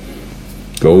rock.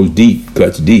 Goes deep,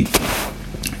 cuts deep.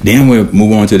 Then we'll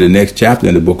move on to the next chapter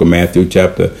in the book of Matthew,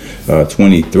 chapter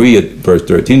 23, at verse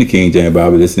 13, the King James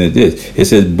Bible. Listen to this. It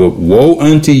says, but woe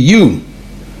unto you,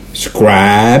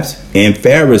 scribes and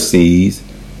Pharisees,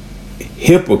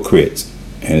 hypocrites.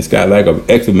 And it's got like an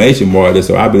exclamation mark there.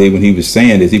 So I believe when he was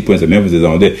saying this, he put some emphasis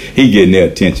on this. He getting their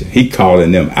attention. He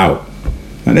calling them out.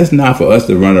 Now that's not for us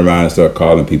to run around and start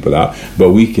calling people out,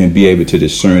 but we can be able to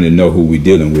discern and know who we're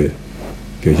dealing with.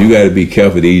 Because you got to be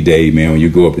careful these days, man, when you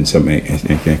go up in something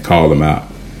and call them out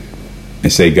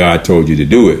and say God told you to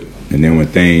do it. And then when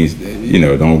things,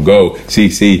 don't go. See,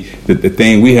 the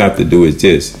thing we have to do is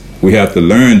this. We have to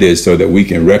learn this so that we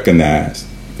can recognize.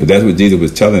 Because that's what Jesus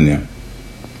was telling them.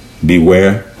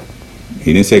 Beware.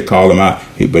 He didn't say call them out,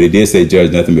 but he did say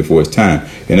judge nothing before it's time.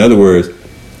 In other words,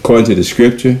 according to the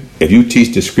scripture, if you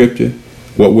teach the scripture,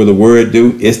 what will the word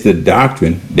do? It's the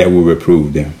doctrine that will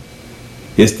reprove them.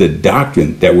 It's the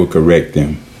doctrine that will correct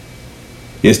them.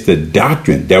 It's the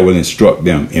doctrine that will instruct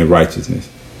them in righteousness.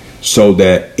 So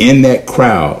that in that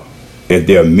crowd, if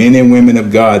there are men and women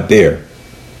of God there,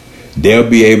 they'll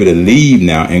be able to leave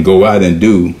now and go out and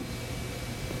do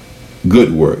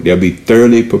good work. They'll be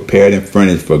thoroughly prepared and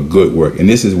furnished for good work. And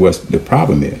this is what the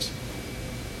problem is.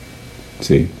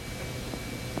 See?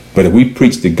 But if we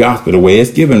preach the gospel the way it's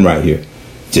given right here,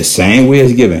 the same way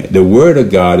it's given, the word of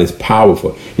God is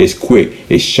powerful, it's quick,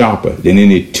 it's sharper than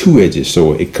any two-edged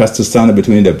sword. It cuts asunder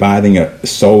between dividing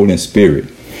soul and spirit.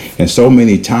 And so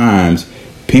many times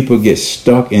people get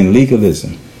stuck in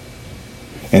legalism.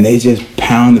 And they just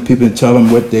pound the people and tell them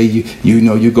what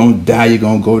you're going to die, you're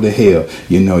going to go to hell.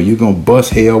 You're going to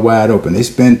bust hell wide open. They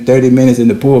spend 30 minutes in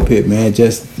the pulpit, man,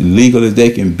 just legal as they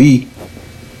can be,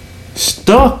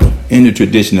 stuck in the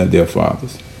tradition of their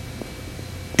fathers.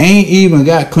 Ain't even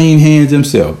got clean hands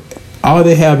themselves. All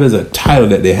they have is a title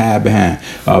that they hide behind,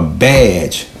 a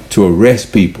badge to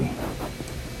arrest people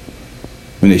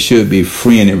when they should be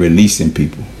freeing and releasing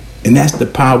people. And that's the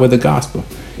power of the gospel.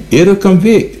 It'll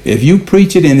convict. If you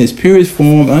preach it in its purest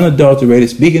form, unadulterated,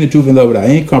 speaking the truth in love without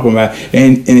any compromise,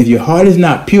 and if your heart is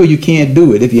not pure, you can't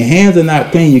do it. If your hands are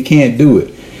not clean, you can't do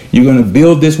it. You're going to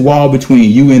build this wall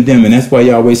between you and them, and that's why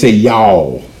you always say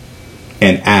y'all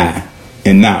and I,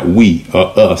 and not we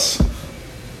or us.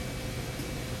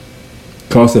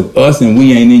 Because if us and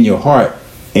we ain't in your heart,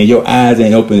 and your eyes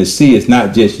ain't open to see, it's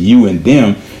not just you and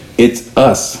them, it's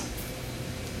us.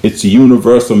 It's a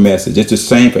universal message. It's the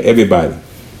same for everybody.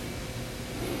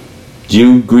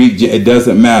 Jew, Greek, it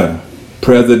doesn't matter.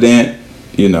 President,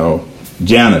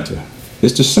 janitor.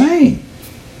 It's the same.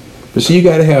 But see, you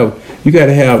gotta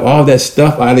have all that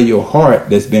stuff out of your heart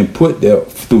that's been put there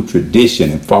through tradition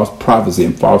and false prophecy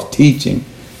and false teaching.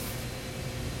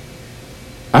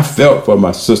 I felt for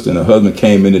my sister, and her husband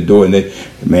came in the door, and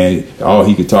all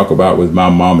he could talk about was my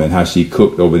mama and how she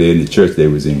cooked over there in the church they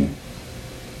was in.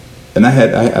 And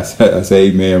I said,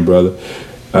 amen, brother.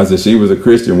 I said, she was a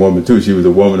Christian woman too. She was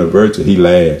a woman of virtue. He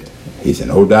laughed. He said,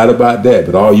 no doubt about that.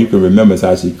 But all you can remember is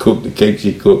how she cooked, the cake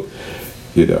she cooked,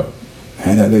 you know.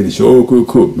 And that lady sure could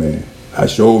cook, man. I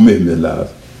sure miss Miss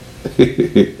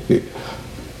Liza.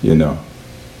 You know.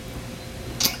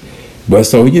 But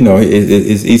so, you know,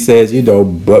 he says, you know,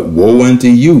 but woe unto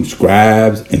you,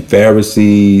 scribes and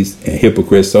Pharisees and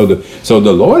hypocrites. So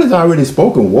the Lord has already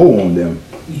spoken woe on them.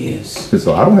 Yes.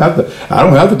 So I don't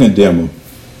have to condemn them.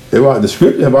 The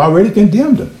scripture have already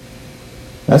condemned them.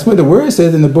 That's what the word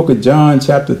says in the book of John,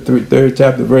 chapter 3, 3rd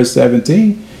chapter, verse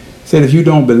 17. It said, if you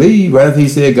don't believe, right after he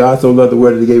said, God so loved the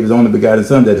world that he gave his only begotten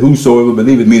son, that whosoever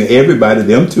believeth, meaning everybody,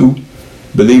 them too,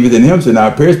 believeth in him shall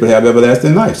not perish but have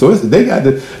everlasting life. So they got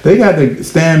to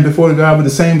stand before God with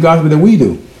the same gospel that we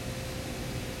do.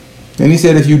 And he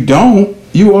said, if you don't,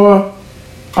 you are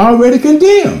already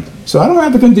condemned. So I don't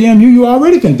have to condemn you. You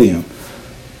already condemned.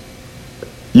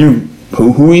 You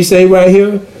who he say right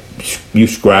here? You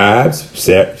scribes,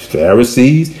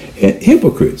 Pharisees, and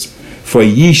hypocrites. For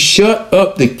ye shut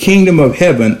up the kingdom of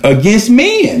heaven against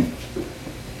men.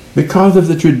 Because of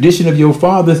the tradition of your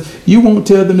fathers, you won't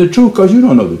tell them the truth because you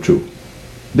don't know the truth.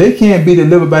 They can't be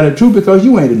delivered by the truth because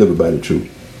you ain't delivered by the truth.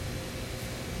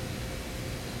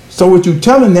 So what you're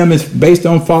telling them is based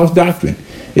on false doctrine.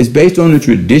 It's based on the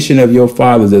tradition of your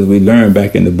fathers, as we learned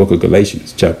back in the book of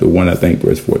Galatians, chapter 1, I think,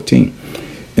 verse 14.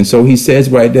 And so he says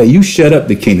right there, you shut up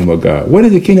the kingdom of God. What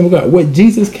is the kingdom of God? What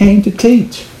Jesus came to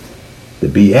teach. The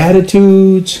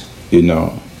Beatitudes, you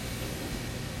know.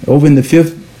 Over in the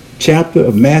 5th chapter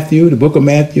of Matthew, the book of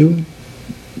Matthew,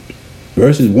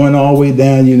 verses 1 all the way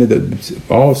down, you know,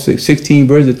 all 16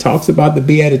 verses, it talks about the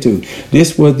Beatitude.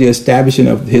 This was the establishing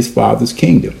of his Father's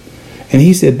kingdom. And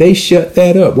he said, they shut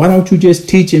that up. Why don't you just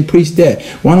teach and preach that?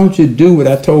 Why don't you do what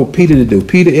I told Peter to do?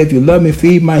 Peter, if you love me,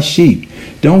 feed my sheep.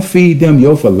 Don't feed them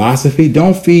your philosophy.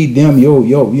 Don't feed them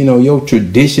your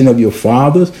tradition of your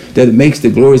fathers that makes the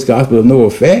glorious gospel of no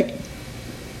effect.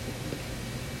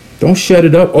 Don't shut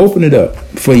it up. Open it up.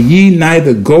 For ye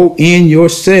neither go in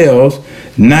yourselves,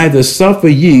 neither suffer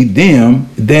ye them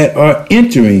that are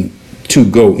entering to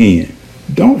go in.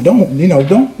 Don't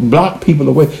block people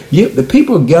away. The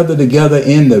people gather together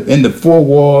in the four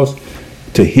walls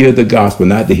to hear the gospel,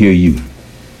 not to hear you.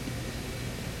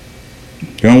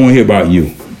 They don't want to hear about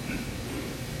you.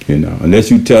 You know, unless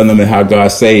you tell them how God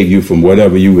saved you from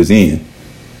whatever you was in.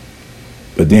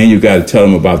 But then you got to tell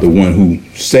them about the one who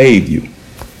saved you.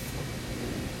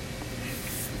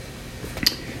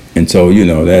 And so, you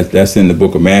know, that's in the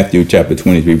book of Matthew, chapter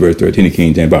 23, verse 13, the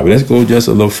King James Bible. Let's go just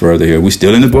a little further here. We're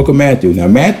still in the book of Matthew. Now,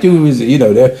 Matthew is, you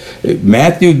know,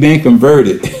 Matthew's been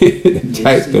converted.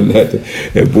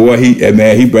 And boy,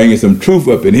 he bringing some truth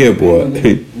up in here, boy.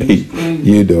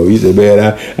 You know, he said,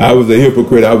 man, I was a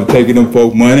hypocrite. I was taking them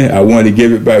folk money. I wanted to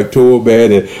give it back to him,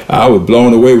 man. And I was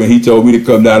blown away when he told me to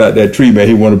come down out that tree, man.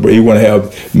 He want to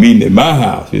have a meeting at my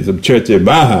house. There's a church at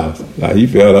my house. Like, he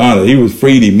felt honored. He was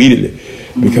freed immediately.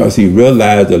 Because he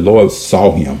realized the Lord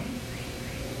saw him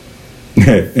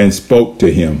and spoke to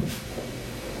him.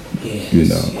 Yes, you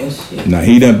know. Yes. Now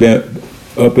he done been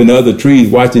up in other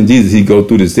trees watching Jesus. He go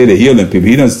through the city healing people.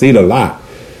 He done seen a lot.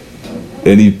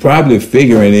 And he's probably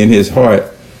figuring in his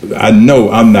heart, I know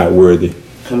I'm not worthy.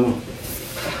 Come on.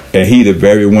 And he the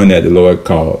very one that the Lord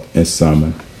called and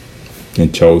summoned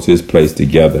and chose his place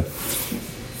together.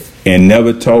 And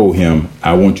never told him,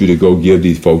 I want you to go give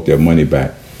these folk their money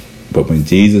back. But when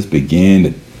Jesus began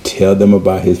to tell them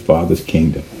about his Father's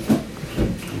kingdom,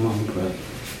 come on, brother,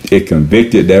 it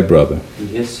convicted that brother.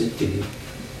 Yes, it did.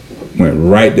 Went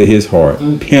right to his heart,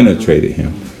 penetrated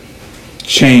him,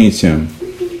 changed him.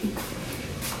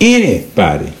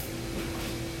 Anybody,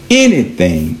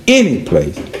 anything, any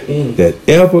place that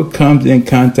ever comes in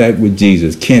contact with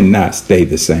Jesus cannot stay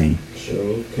the same.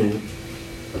 Sure can.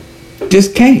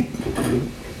 Just can't.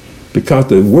 Because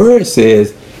the word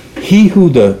says, he who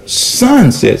the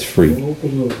Son sets free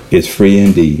is free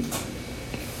indeed.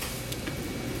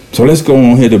 So let's go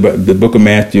on here to the book of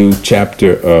Matthew,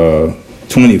 chapter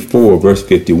 24, verse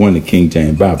 51, the King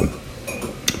James Bible.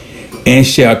 And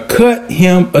shall cut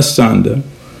him asunder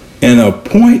and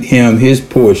appoint him his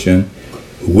portion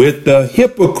with the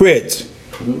hypocrites.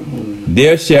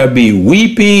 There shall be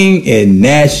weeping and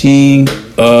gnashing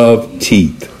of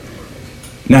teeth.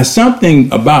 Now,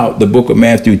 something about the book of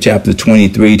Matthew, chapter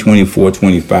 23, 24,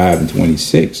 25, and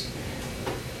 26,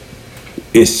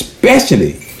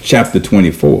 especially chapter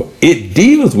 24, it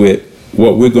deals with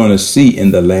what we're going to see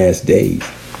in the last days.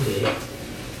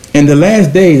 In the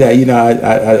last days,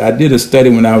 I did a study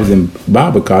when I was in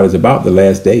Bible college about the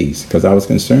last days because I was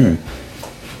concerned.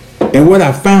 And what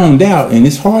I found out, and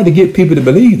it's hard to get people to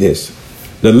believe this,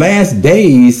 the last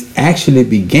days actually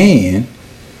began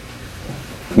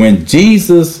when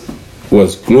Jesus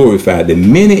was glorified. The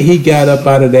minute he got up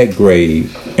out of that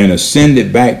grave and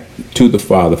ascended back to the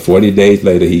Father, 40 days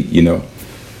later,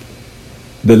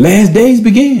 the last days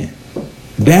began.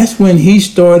 That's when he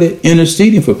started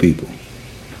interceding for people.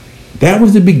 That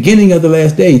was the beginning of the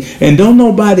last days. And don't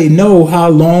nobody know how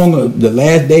long the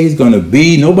last day is going to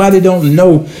be. Nobody don't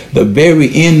know the very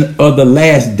end of the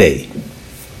last day.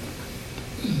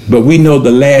 But we know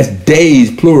the last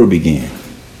days, plural, began.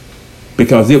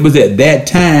 Because it was at that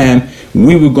time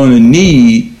we were going to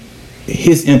need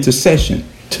his intercession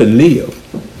to live.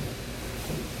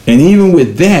 And even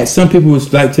with that, some people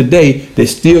was like today, they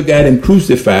still got him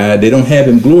crucified. They don't have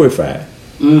him glorified.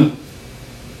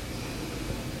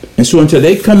 And so until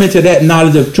they come into that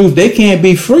knowledge of truth, they can't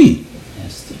be free.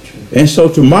 That's the truth. And so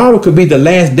tomorrow could be the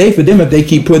last day for them if they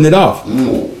keep putting it off.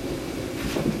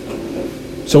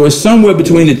 So it's somewhere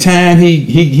between the time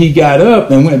he got up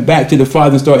and went back to the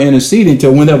Father and started interceding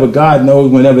till whenever God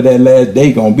knows whenever that last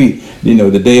day gonna be.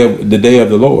 The day of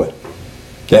the Lord.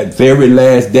 That very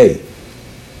last day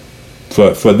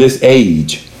for this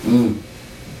age.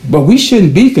 But we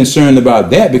shouldn't be concerned about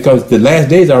that because the last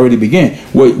days already began.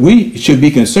 What we should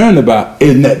be concerned about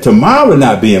is that tomorrow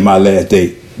not being my last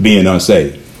day, being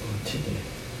unsaved.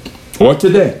 Or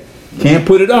today. Can't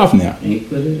put it off now. Can't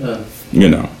put it off.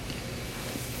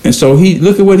 And so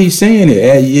look at what he's saying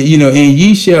here. And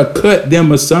ye shall cut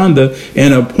them asunder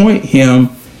and appoint him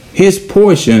his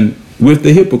portion with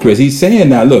the hypocrites. He's saying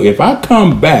now, look, if I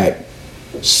come back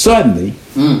suddenly,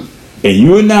 and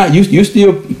you're not, you're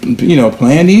still,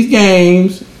 playing these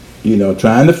games,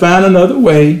 trying to find another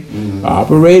way,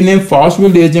 operating in false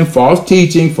religion, false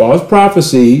teaching, false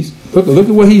prophecies. Look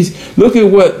at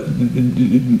what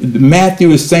Matthew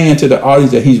is saying to the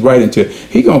audience that he's writing to.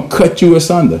 He's gonna cut you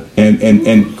asunder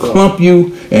and clump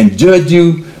you and judge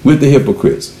you with the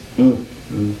hypocrites.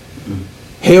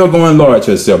 Hell gonna enlarge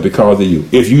herself because of you.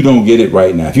 If you don't get it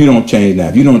right now, if you don't change now,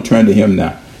 if you don't turn to him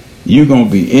now, you're going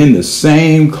to be in the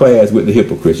same class with the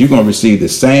hypocrites. You're going to receive the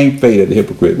same fate of the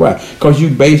hypocrite. Why? Because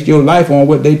you based your life on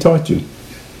what they taught you,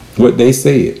 what they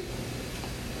said.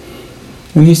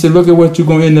 And he said, look at what you're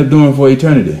going to end up doing for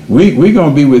eternity. We're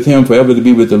going to be with him forever, to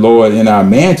be with the Lord in our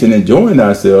mansion, enjoying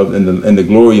ourselves in the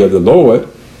glory of the Lord.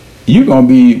 You're going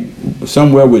to be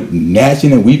somewhere with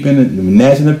gnashing and weeping and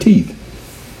gnashing of teeth.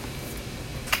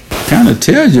 Kind of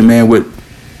tells you, man, what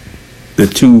the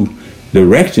two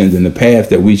directions and the path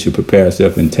that we should prepare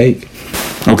ourselves and take.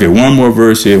 Okay, one more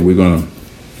verse here. We're gonna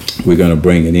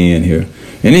bring it in here.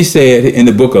 And he said in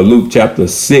the book of Luke, chapter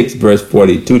 6, verse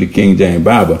 42, the King James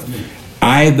Bible,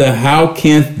 either how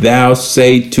canst thou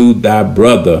say to thy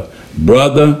brother,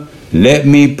 let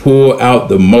me pull out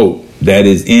the mote that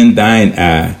is in thine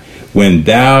eye, when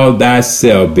thou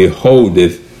thyself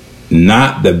beholdest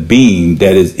not the beam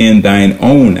that is in thine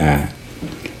own eye?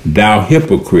 Thou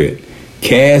hypocrite,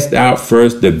 cast out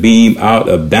first the beam out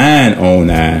of thine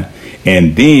own eye,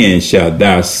 and then shalt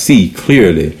thou see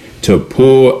clearly to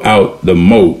pull out the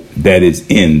mote that is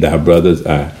in thy brother's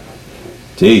eye.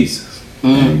 Jesus.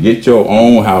 Get your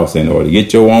own house in order.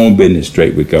 Get your own business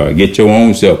straight with God. Get your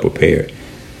own self prepared.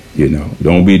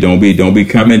 Don't be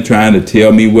coming trying to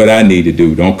tell me what I need to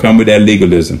do. Don't come with that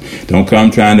legalism. Don't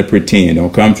come trying to pretend.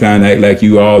 Don't come trying to act like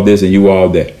you all this and you all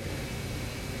that.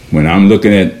 When I'm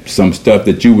looking at some stuff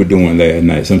that you were doing last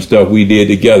night, some stuff we did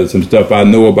together, some stuff I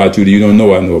know about you that you don't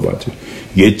know I know about you.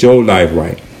 Get your life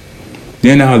right.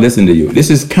 Then I'll listen to you. This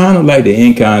is kind of like the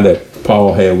encounter that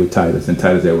Paul had with Titus and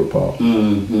Titus had with Paul.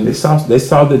 They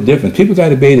saw the difference. People got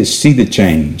to be able to see the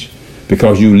change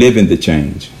because you live in the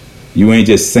change. You ain't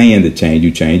just saying the change,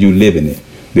 you live in it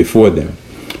before them.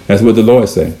 That's what the Lord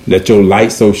said. Let your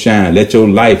light so shine. Let your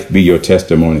life be your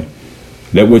testimony.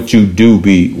 Let what you do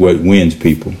be what wins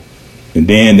people. And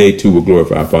then they too will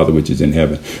glorify our Father which is in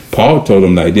heaven. Paul told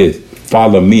them like this,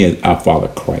 follow me and I follow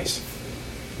Christ.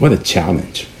 What a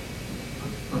challenge.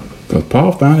 Because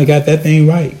Paul finally got that thing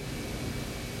right.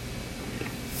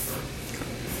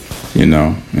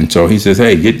 And so he says,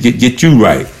 hey, get you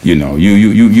right.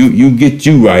 You get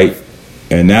you right,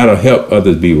 and that'll help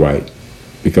others be right.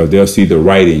 Because they'll see the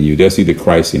right in you. They'll see the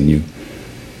Christ in you.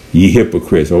 Ye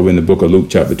hypocrites, over in the book of Luke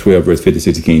chapter 12, verse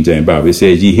 56, the King James Bible, it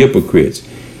says, ye hypocrites,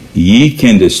 ye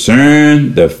can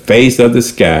discern the face of the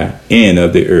sky and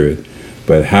of the earth,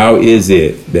 but how is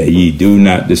it that ye do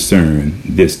not discern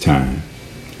this time?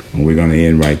 And we're going to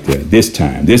end right there. This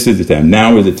time. This is the time.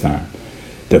 Now is the time.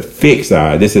 to fix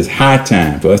this is high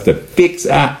time for us to fix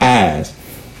our eyes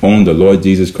on the Lord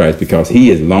Jesus Christ, because he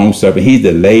is long suffering. He's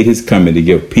delayed his coming to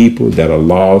give people that are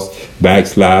lost,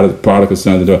 backsliders, prodigal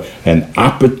sons, an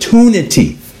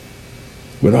opportunity.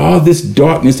 With all this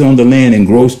darkness on the land and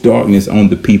gross darkness on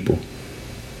the people,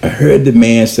 I heard the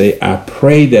man say, I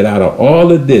pray that out of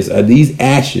all of this, of these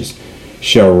ashes,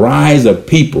 shall rise a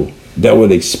people that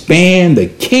will expand the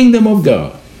kingdom of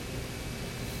God.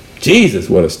 Jesus,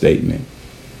 what a statement.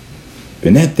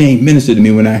 And that thing ministered to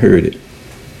me when I heard it.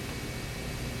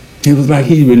 It was like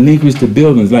he relinquished the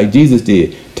buildings like Jesus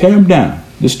did. Tear them down.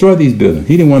 Destroy these buildings.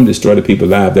 He didn't want to destroy the people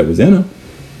alive that was in them.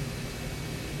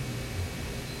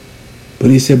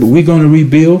 But he said, but we're going to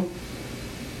rebuild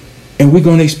and we're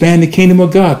going to expand the kingdom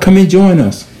of God. Come and join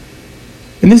us.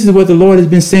 And this is what the Lord has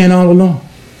been saying all along.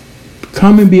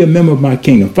 Come and be a member of my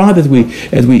kingdom. Father, as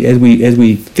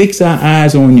we fix our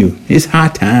eyes on you, it's high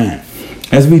time.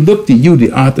 As we look to you,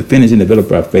 the author, finisher, and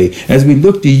developer of our faith, as we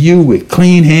look to you with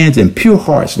clean hands and pure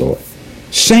hearts, Lord,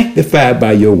 sanctified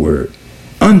by your word,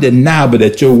 undeniable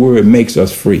that your word makes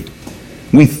us free.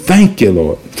 We thank you,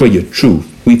 Lord, for your truth.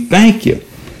 We thank you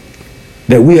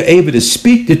that we are able to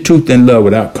speak the truth in love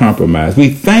without compromise. We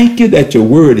thank you that your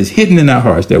word is hidden in our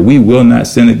hearts, that we will not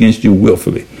sin against you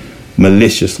willfully,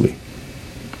 maliciously.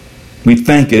 We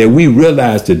thank you that we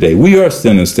realize today we are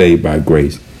sinners saved by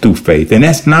grace through faith. And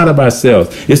that's not of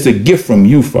ourselves. It's a gift from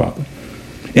you, Father.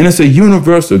 And it's a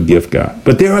universal gift, God.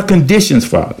 But there are conditions,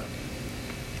 Father.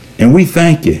 And we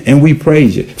thank you and we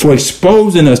praise you for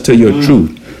exposing us to your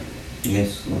truth.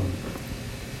 Yes, Lord.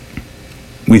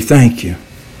 We thank you,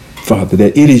 Father,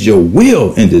 that it is your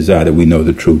will and desire that we know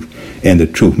the truth, and the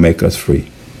truth make us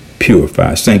free,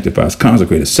 purify, sanctify,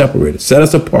 consecrate us, separate us, set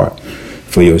us apart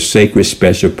for your sacred,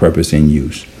 special purpose and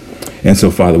use. And so,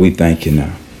 Father, we thank you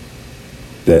now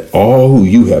that all who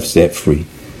you have set free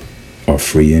are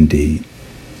free indeed.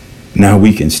 Now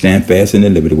we can stand fast in the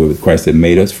liberty with Christ that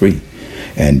made us free,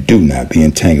 and do not be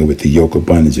entangled with the yoke of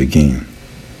bondage again.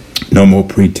 No more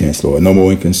pretense, Lord. No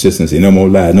more inconsistency. No more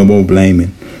lies. No more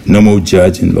blaming. No more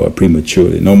judging, Lord,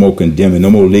 prematurely. No more condemning. No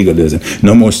more legalism.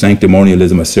 No more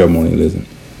sanctimonialism or ceremonialism.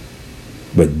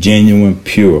 But genuine,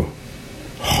 pure,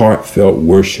 heartfelt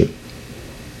worship,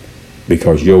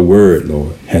 because your word,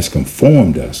 Lord, has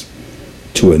conformed us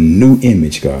to a new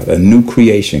image, God, a new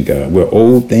creation, God, where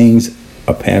old things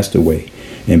are passed away,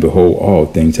 and behold, all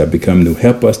things have become new.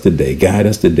 Help us today, guide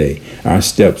us today, our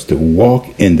steps to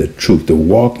walk in the truth, to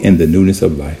walk in the newness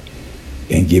of life,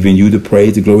 and giving you the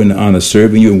praise, the glory, and the honor,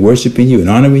 serving you and worshiping you and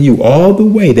honoring you all the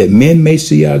way, that men may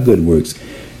see our good works,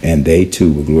 and they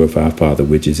too will glorify our Father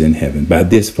which is in heaven. By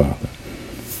this, Father,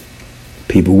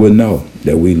 people will know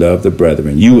that we love the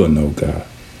brethren. You will know, God,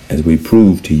 as we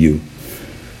prove to you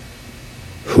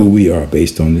who we are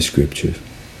based on the scriptures.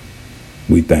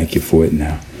 We thank you for it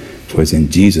now. For it's in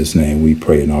Jesus' name we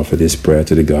pray and offer this prayer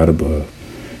to the God above.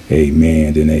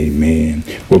 Amen and amen.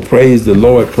 Well, praise the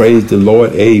Lord. Praise the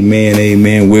Lord. Amen.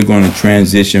 Amen. We're going to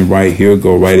transition right here,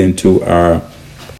 go right into our